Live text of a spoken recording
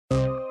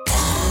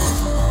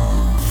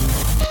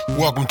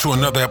Welcome to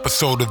another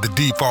episode of the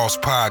d.False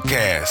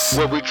podcast,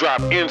 where we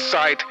drop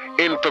insight,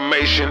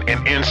 information,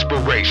 and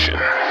inspiration.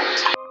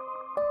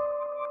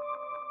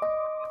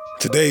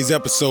 Today's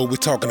episode, we're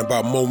talking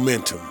about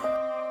momentum.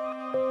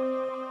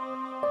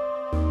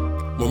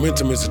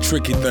 Momentum is a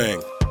tricky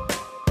thing.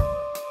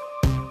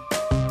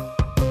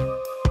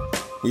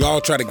 We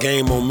all try to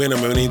gain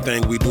momentum in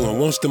anything we do, and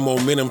once the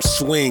momentum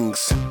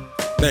swings,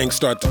 things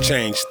start to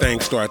change,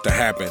 things start to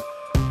happen.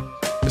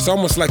 It's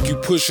almost like we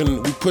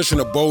pushing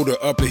a boulder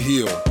up a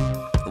hill,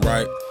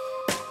 right?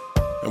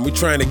 And we're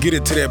trying to get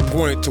it to that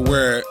point to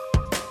where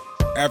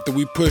after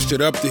we pushed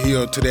it up the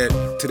hill to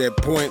that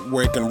point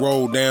where it can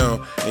roll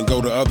down and go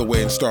the other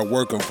way and start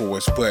working for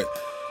us. But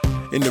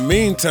in the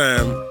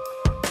meantime,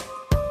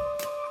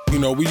 we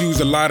use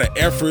a lot of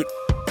effort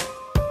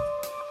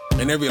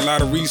and a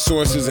lot of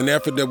resources and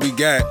effort that we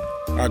got,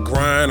 our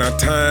grind, our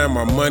time,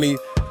 our money,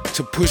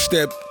 to push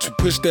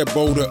that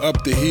boulder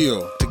up the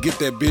hill, to get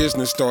that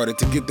business started,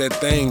 to get that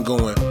thing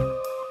going.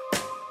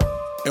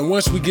 And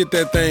once we get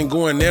that thing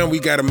going, now we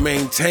got to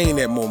maintain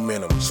that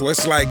momentum. So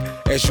it's like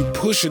as you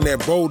pushing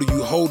that boulder,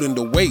 you holding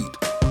the weight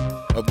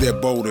of that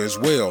boulder as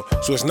well.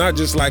 So it's not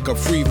just like a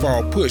free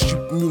fall push.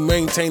 You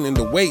maintaining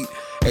the weight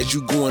as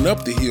you going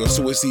up the hill,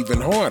 so it's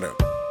even harder.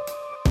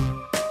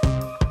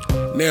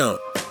 Now,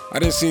 I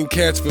done seen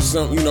cats for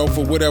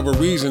for whatever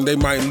reason, they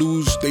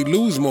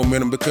lose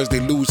momentum because they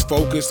lose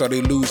focus, or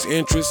they lose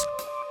interest,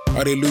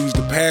 or they lose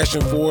the passion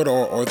for it,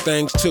 or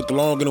things took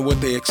longer than what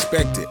they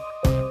expected.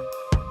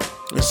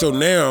 And so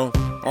now,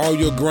 all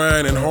your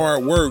grind and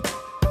hard work,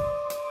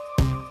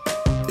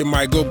 it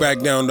might go back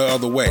down the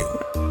other way.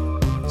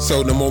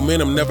 So the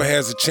momentum never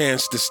has a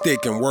chance to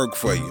stick and work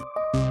for you.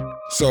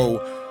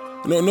 So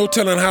no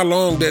telling how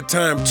long that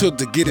time took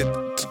to get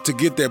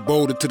that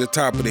boulder to the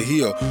top of the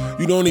hill.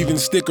 You don't even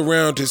stick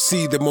around to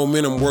see the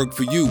momentum work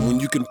for you when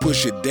you can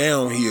push it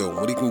downhill,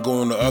 when it can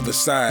go on the other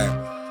side.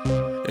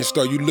 And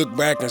you look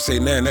back and say,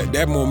 man,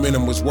 that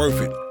momentum was worth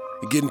it.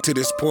 Getting to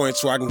this point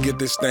so I can get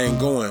this thing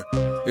going.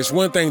 It's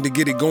one thing to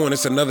get it going,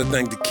 it's another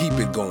thing to keep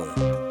it going.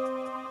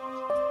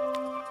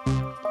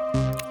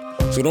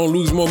 So don't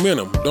lose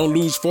momentum, don't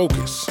lose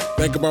focus.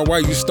 Think about why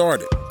you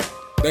started.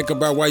 Think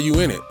about why you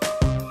in it.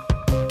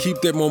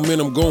 Keep that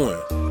momentum going.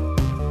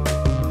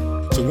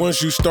 So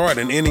once you start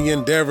in any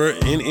endeavor,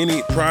 in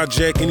any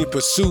project, any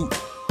pursuit,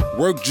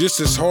 work just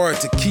as hard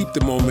to keep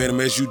the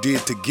momentum as you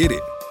did to get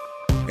it.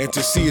 And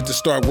to see it to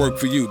start work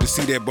for you, to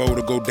see that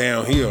boulder go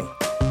downhill.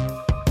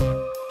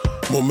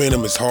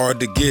 Momentum is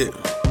hard to get,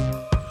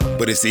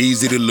 but it's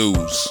easy to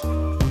lose.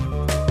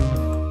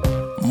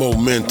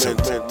 Momentum.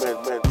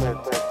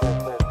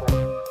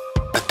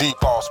 The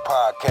d.False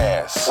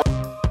podcast.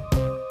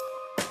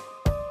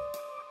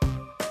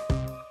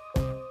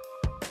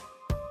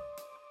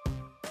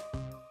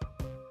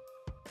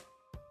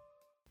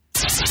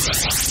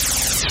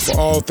 For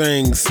all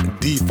things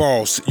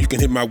d.False, you can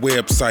hit my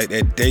website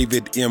at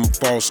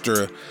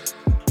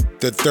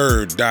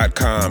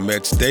davidmfoster3.com.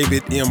 That's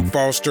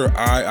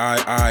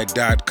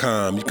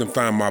davidmfoster3.com. You can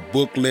find my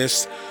book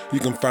list. You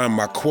can find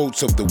my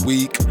quotes of the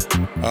week.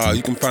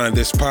 You can find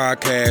this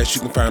podcast.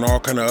 You can find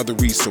all kind of other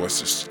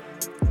resources.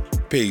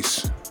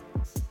 Peace.